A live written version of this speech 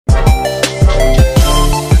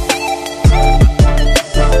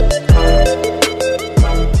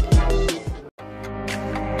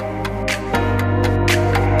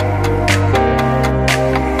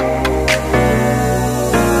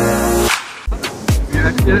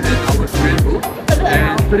back here at our Korean booth,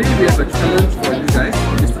 and today we have a challenge for you guys.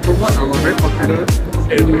 It's to promote our very popular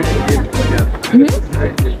game here.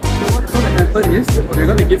 Right? So what's going to happen is we're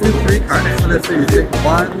going to give you 3 cards. So let's say you take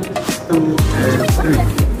 1, 2, and 3.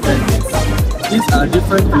 And these are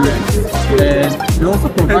different durians, and we also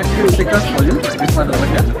provide you stickers for you, like this one over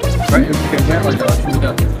here. Right, you can wear on your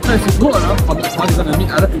shoulder. So as you go around for the town, you're going to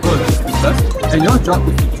meet other people with these stickers, and your job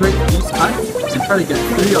is to trade these cards and try to get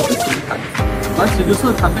 3 of the same cards. Once you do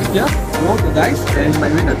so, come back here, roll the dice, and you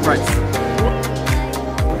might win a prize.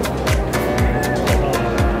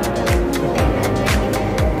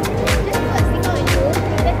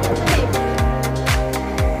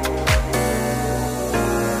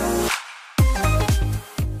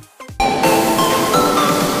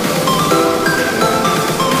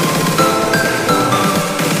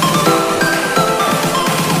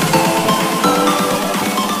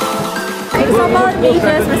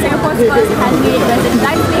 Makers for Singapore's first handmade resin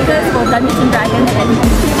dice makers for Dungeons and Dragons and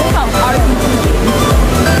tabletop RPG games.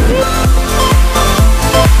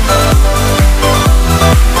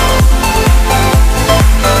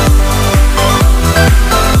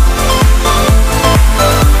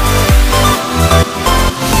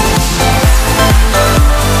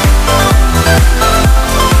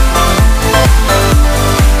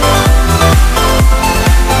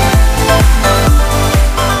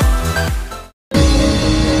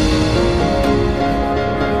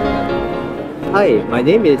 Hi, my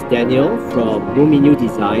name is Daniel from New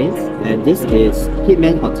Designs, and this is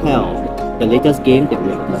Hitman Hotel, the latest game that we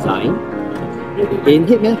have designed. In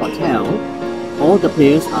Hitman Hotel, all the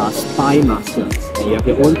players are spy masters, and you have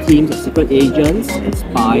your own teams of secret agents and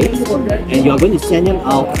spies, and you are going to send them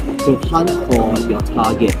out to hunt for your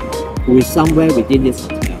target, who is somewhere within this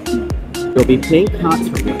hotel. You'll be playing cards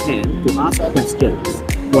from your hand to ask questions.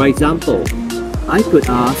 For example, I could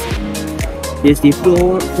ask, is the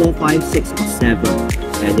floor 4, 5, 6 or 7?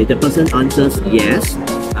 And if the person answers yes,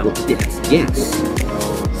 I will put it as yes.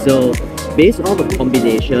 So based on the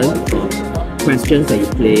combination of questions that you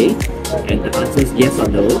play and the answers yes or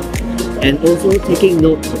no, and also taking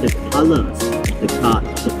note of the colors of the card,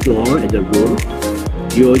 the floor and the room,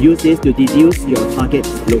 you will use this to deduce your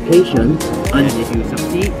target's location, and if you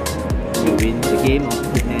succeed, you win the game of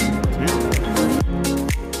Hitman Hotel.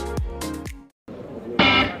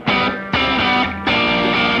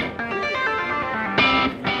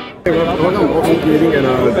 Right now, we're also creating an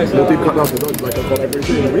motive card now, so it's like a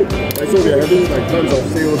collaboration in a way. So we are having like tons of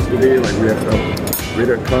sales today, like we have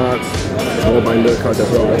graded cards, small binder cards as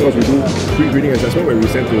well. Of course, we do pre-grading assessment where we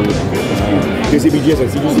send to JCBGS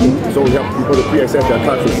and CGC. So we help people to pre-assess their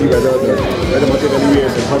cards to see where the market value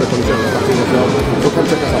is and how the condition of the cards is as well. So come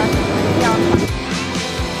check us out.